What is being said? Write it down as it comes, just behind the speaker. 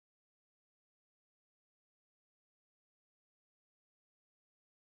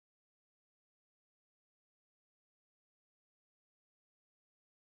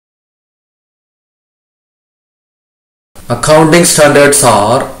Accounting standards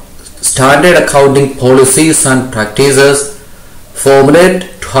are standard accounting policies and practices formulated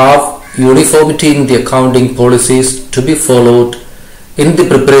to have uniformity in the accounting policies to be followed in the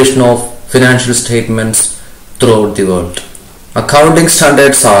preparation of financial statements throughout the world. Accounting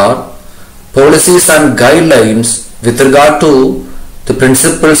standards are policies and guidelines with regard to the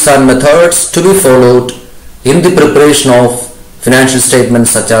principles and methods to be followed in the preparation of financial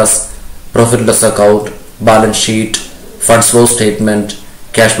statements such as profit and loss account, balance sheet, funds flow statement,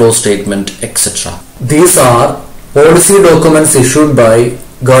 cash flow statement, etc. These are policy documents issued by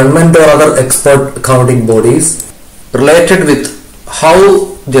government or other expert accounting bodies related with how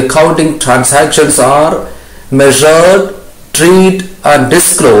the accounting transactions are measured, treated and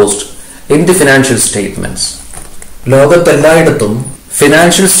disclosed in the financial statements. ലോകത്തെല്ലായിടത്തും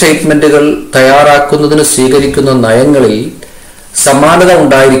financial സ്റ്റേറ്റ്മെന്റുകൾ തയ്യാറാക്കുന്നതിന് സ്വീകരിക്കുന്ന നയങ്ങളിൽ സമാനത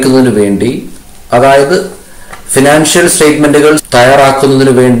ഉണ്ടായിരിക്കുന്നതിന് വേണ്ടി, അതായത് financial സ്റ്റേറ്റ്മെന്റുകൾ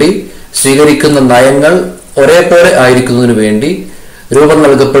തയ്യാറാക്കുന്നതിന് വേണ്ടി സ്വീകരിക്കുന്ന നയങ്ങൾ ഒരേപോലെ ആയിരിക്കുന്നതിന് വേണ്ടി രൂപം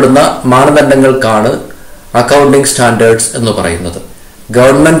നൽകപ്പെടുന്ന മാനദണ്ഡങ്ങൾക്കാണ് അക്കൗണ്ടിംഗ് സ്റ്റാൻഡേർഡ്സ് എന്ന് പറയുന്നത്.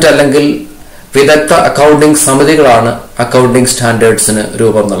 ഗവൺമെന്റ് അല്ലെങ്കിൽ വിദഗ്ധ അക്കൗണ്ടിംഗ് സമിതികളാണ് അക്കൗണ്ടിംഗ് സ്റ്റാൻഡേർഡ്സിന്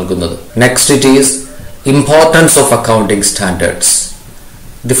രൂപം നൽകുന്നത്. Next it is importance of accounting standards.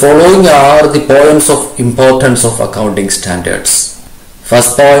 The following are the points of importance of accounting standards.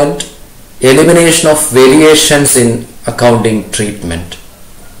 First point, elimination of variations in accounting treatment.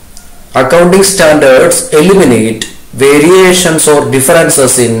 Accounting standards eliminate variations or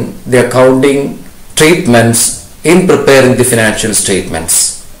differences in the accounting treatments in preparing the financial statements.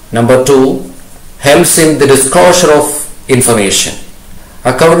 Number two, helps in the disclosure of information.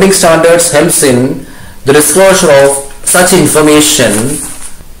 Accounting standards helps in the disclosure of such information,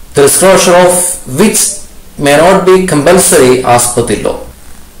 the disclosure of which may not be compulsory as per the law.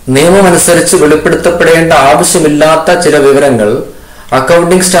 നിയമമനുസരിച്ച് വെളിപ്പെടുത്തപ്പെടേണ്ട ആവശ്യമില്ലാത്ത ചില വിവരങ്ങൾ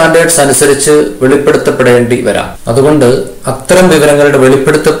accounting standards അനുസരിച്ച് വെളിപ്പെടുത്തപ്പെടേണ്ടി വരാം. അതുകൊണ്ട് അത്തരം വിവരങ്ങളുടെ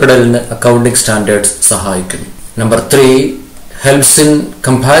വെളിപ്പെടുത്തപ്പെടലിന് accounting standards സഹായിക്കുന്നു. Number 3, helps in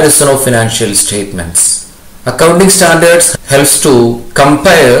comparison of financial statements. Accounting standards helps to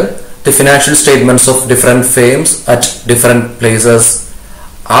compare the financial statements of different firms at different places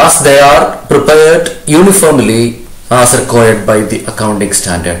as they are prepared uniformly as required by the accounting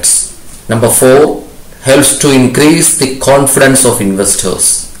standards. Number 4, helps to increase the confidence of investors.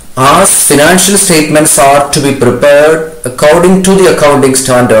 As financial statements are to be prepared according to the accounting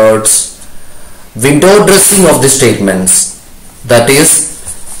standards, window dressing of the statements, that is,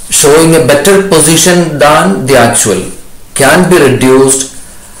 showing a better position than the actual, can be reduced,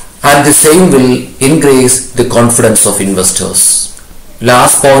 and the same will increase the confidence of investors.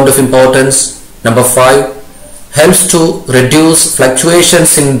 Last point of importance, number 5, helps to reduce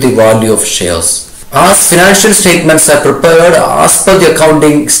fluctuations in the value of shares. As financial statements are prepared as per the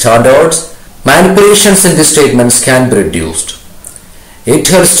accounting standards, manipulations in the statements can be reduced. It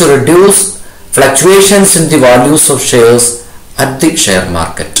helps to reduce fluctuations in the values of shares at the share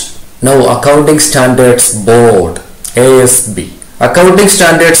market. Now, Accounting Standards Board, ASB. Accounting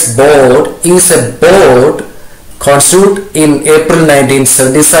Standards Board is a board constituted in April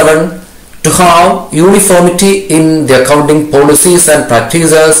 1977 to have uniformity in the accounting policies and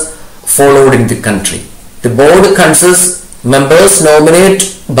practices followed in the country. The board consists members nominated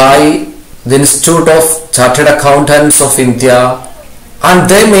by the Institute of Chartered Accountants of India, and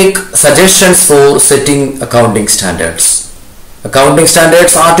they make suggestions for setting accounting standards. Accounting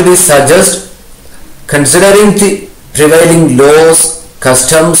standards are to be suggested considering the prevailing laws,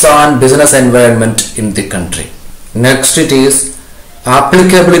 customs and business environment in the country. Next it is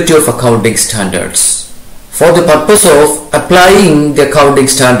applicability of accounting standards. For the purpose of applying the accounting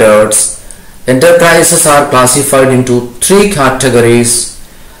standards, enterprises are classified into 3 categories.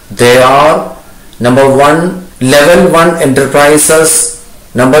 They are number 1, level 1 enterprises,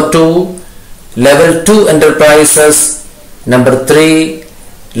 number 2, level 2 enterprises, number 3,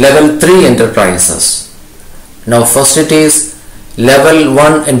 level 3 enterprises. Now first it is level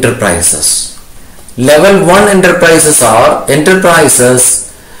 1 enterprises. Level 1 enterprises are enterprises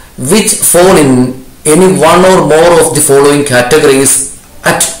which fall in any one or more of the following categories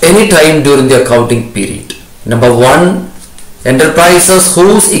at any time during the accounting period. Number 1, enterprises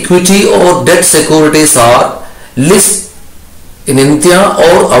whose equity or debt securities are listed in India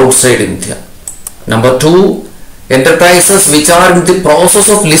or outside India. Number 2, enterprises which are in the process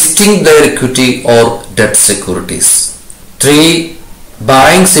of listing their equity or debt securities. 3,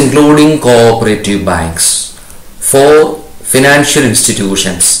 banks including cooperative banks. 4, financial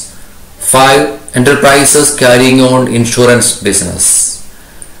institutions. 5, enterprises carrying on insurance business.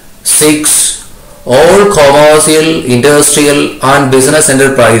 6, all commercial, industrial and business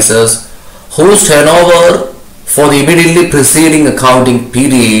enterprises whose turnover for the immediately preceding accounting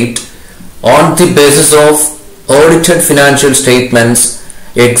period on the basis of audited financial statements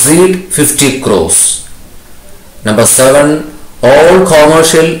exceed 50 crores. Number 7. All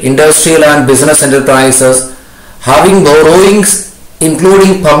commercial, industrial and business enterprises having borrowings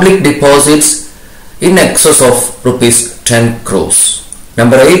including public deposits in excess of rupees 10 crores.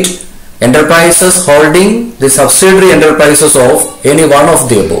 Number 8. Enterprises holding the subsidiary enterprises of any one of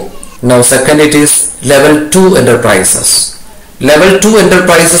the above. Now second, it is level 2 enterprises. Level 2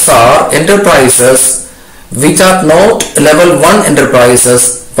 enterprises are enterprises which are not level 1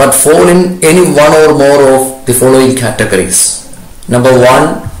 enterprises but fall in any one or more of the following categories. Number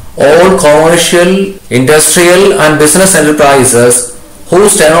 1. All commercial, industrial and business enterprises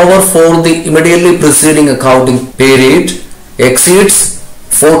whose turnover for the immediately preceding accounting period exceeds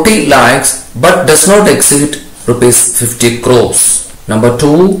 40 lakhs but does not exceed rupees 50 crores. Number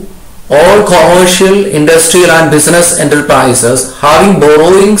 2. All commercial, industrial and business enterprises having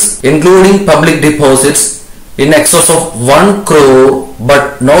borrowings including public deposits in excess of 1 crore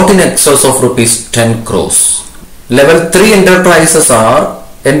but not in excess of rupees 10 crores. Level 3 enterprises are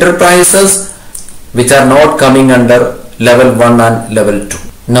enterprises which are not coming under level 1 and level 2.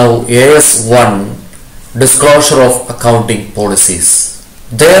 Now AS1, disclosure of accounting policies.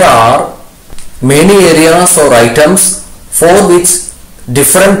 There are many areas or items for which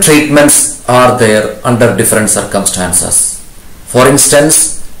different treatments are there under different circumstances. For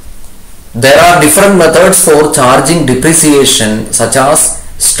instance, there are different methods for charging depreciation such as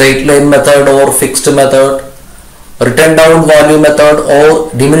straight line method or fixed method, written down value method or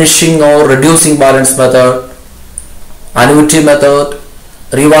diminishing or reducing balance method, annuity method,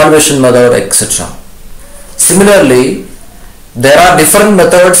 revaluation method, etc. Similarly, there are different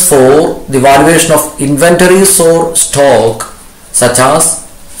methods for the valuation of inventories or stock such as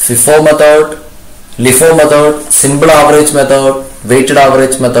FIFO method, LIFO method, simple average method, weighted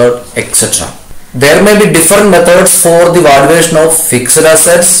average method, etc. There may be different methods for the valuation of fixed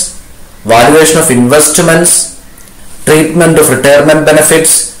assets, valuation of investments, treatment of retirement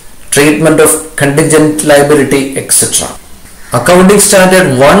benefits, treatment of contingent liability, etc. Accounting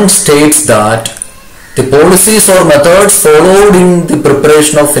Standard 1 states that the policies or methods followed in the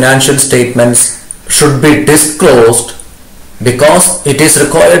preparation of financial statements should be disclosed because it is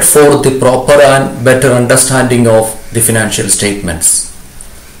required for the proper and better understanding of the financial statements.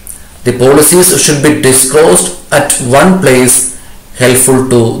 The policies should be disclosed at one place, helpful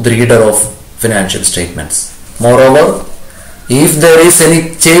to the reader of financial statements. Moreover, if there is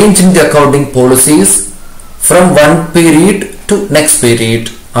any change in the accounting policies from one period to next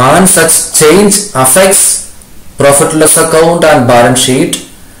period and such change affects profit loss account and balance sheet,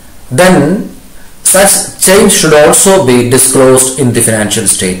 then such change should also be disclosed in the financial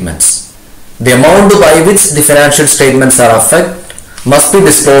statements. The amount by which the financial statements are affected must be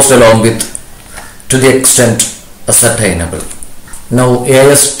disclosed along with to the extent ascertainable. Now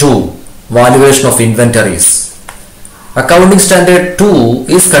AS2, valuation of inventories. Accounting Standard 2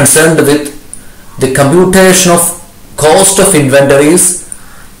 is concerned with the computation of cost of inventories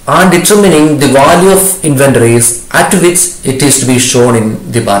and determining the value of inventories at which it is to be shown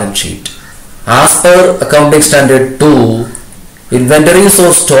in the balance sheet. As per Accounting Standard 2, inventories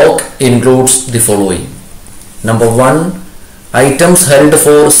or stock includes the following. Number 1, items held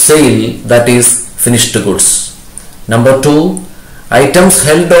for sale, that is finished goods. Number 2, items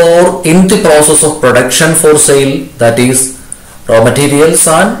held or in the process of production for sale, that is raw materials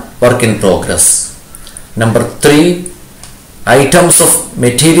and work in progress. Number 3, items of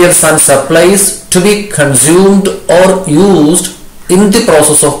materials and supplies to be consumed or used in the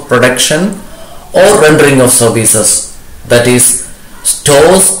process of production or rendering of services, that is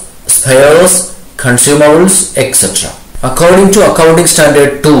stores, spares, consumables, etc. According to Accounting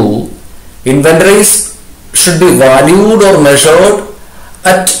Standard 2, inventories should be valued or measured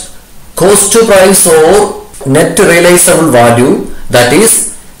at cost to price or net realizable value, that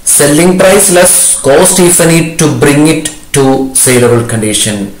is selling price less cost if any to bring it to saleable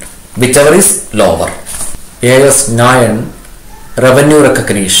condition, whichever is lower. AS9, revenue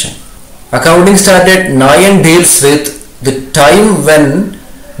recognition. Accounting Standard 9 deals with the time when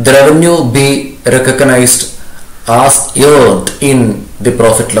the revenue be recognized as earned in the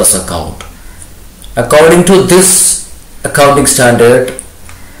profit loss account. According to this accounting standard,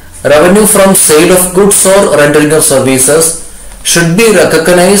 revenue from sale of goods or rendering of services should be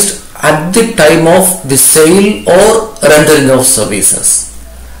recognized at the time of the sale or rendering of services.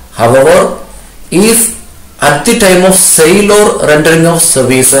 However, if at the time of sale or rendering of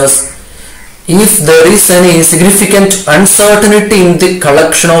services If there is any significant uncertainty in the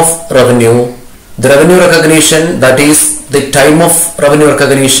collection of revenue, the revenue recognition, that is the time of revenue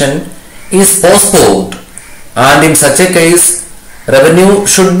recognition, is postponed, and in such a case revenue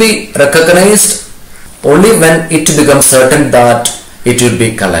should be recognized only when it becomes certain that it will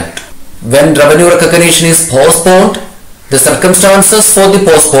be collected. When revenue recognition is postponed, the circumstances for the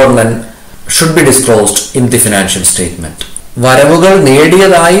postponement should be disclosed in the financial statement. വരവുകൾ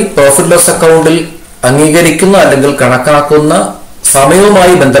നേടിയതായി profit loss അക്കൗണ്ടിൽ അംഗീകരിക്കുന്ന അല്ലെങ്കിൽ കണക്കാക്കുന്ന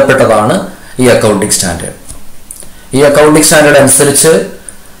സമയവുമായി ബന്ധപ്പെട്ടതാണ് ഈ accounting standard. ഈ accounting standard അനുസരിച്ച്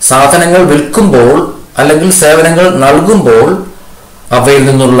സാധനങ്ങൾ വിൽക്കുമ്പോൾ അല്ലെങ്കിൽ സേവനങ്ങൾ നൽകുമ്പോൾ അവയിൽ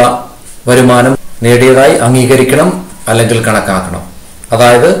നിന്നുള്ള വരുമാനം നേടിയതായി അംഗീകരിക്കണം അല്ലെങ്കിൽ കണക്കാക്കണം.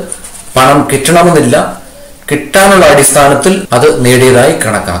 അതായത് പണം കിട്ടണമെന്നില്ല, കിട്ടാനുള്ള അടിസ്ഥാനത്തിൽ അത് നേടിയതായി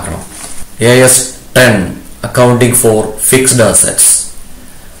കണക്കാക്കണം. AS 10 Accounting for Fixed Assets.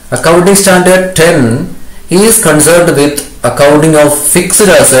 Accounting Standard 10 is concerned with accounting of fixed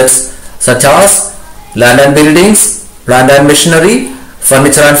assets such as land and buildings, plant and machinery,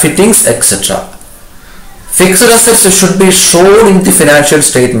 furniture and fittings, etc. Fixed assets should be shown in the financial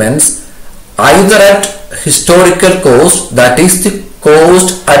statements either at historical cost, that is the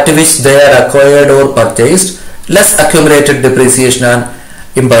cost at which they are acquired or purchased, less accumulated depreciation and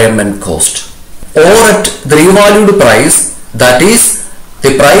impairment cost, or at the revalued price, that is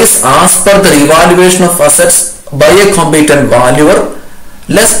the price as per the revaluation of assets by a competent valuer,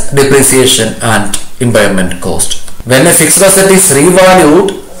 less depreciation and impairment cost. When a fixed asset is revalued,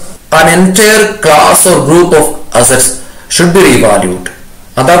 an entire class or group of assets should be revalued.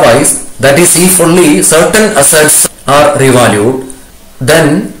 Otherwise, that is if only certain assets are revalued, then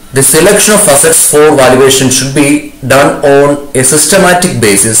the selection of assets for valuation should be done on a systematic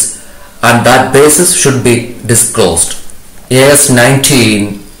basis, and that basis should be disclosed. AS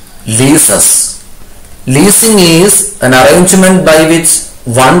 19 Leases. Leasing is an arrangement by which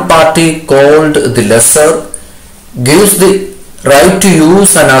one party called the lessor gives the right to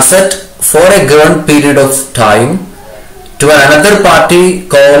use an asset for a given period of time to another party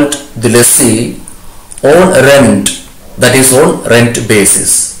called the lessee on rent, that is on rent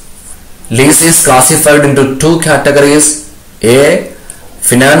basis. Lease is classified into two categories: A.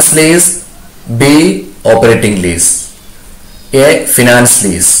 Finance lease, B. Operating lease. A. Finance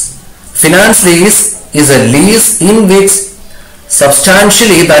lease. Finance lease is a lease in which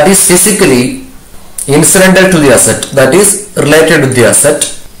substantially, that is physically, incidental to the asset, that is related to the asset,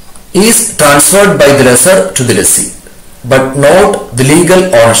 is transferred by the lessor to the lessee, but not the legal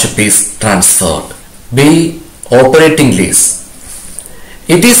ownership is transferred. B. Operating lease.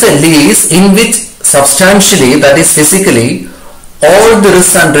 It is a lease in which substantially, that is physically, all the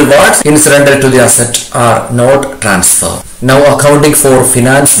risks and rewards incidental to the asset are not transferred. Now accounting for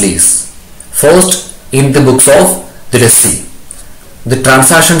finance lease. First, in the books of the lessee, the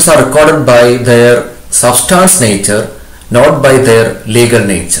transactions are recorded by their substance nature, not by their legal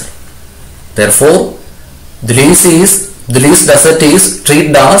nature. Therefore, the leased asset is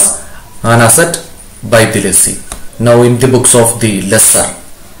treated as an asset by the lessee. Now in the books of the lessor,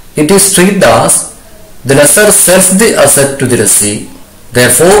 it is treated as the lessor sells the asset to the lessee.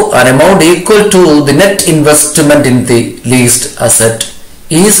 Therefore, an amount equal to the net investment in the leased asset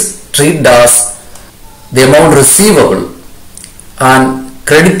is treated as the amount receivable, and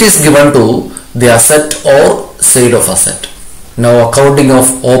credit is given to the asset or sale of asset. Now accounting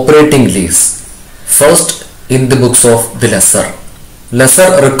of operating lease. First, in the books of the lessor. Lessor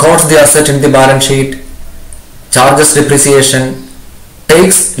records the asset in the balance sheet, charges depreciation,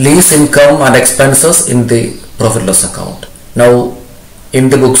 takes lease income and expenses in the profit loss account. Now in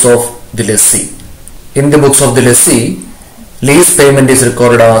the books of the lessee. In the books of the lessee, lease payment is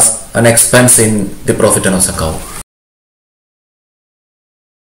recorded as an expense in the profit and loss account.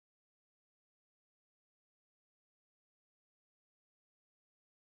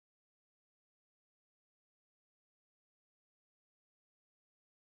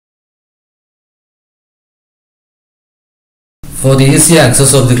 For the easy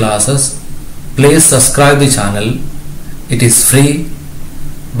access of the classes, please subscribe the channel. It is free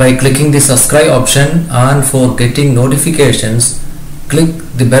by clicking the subscribe option, and for getting notifications, click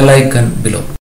the bell icon below.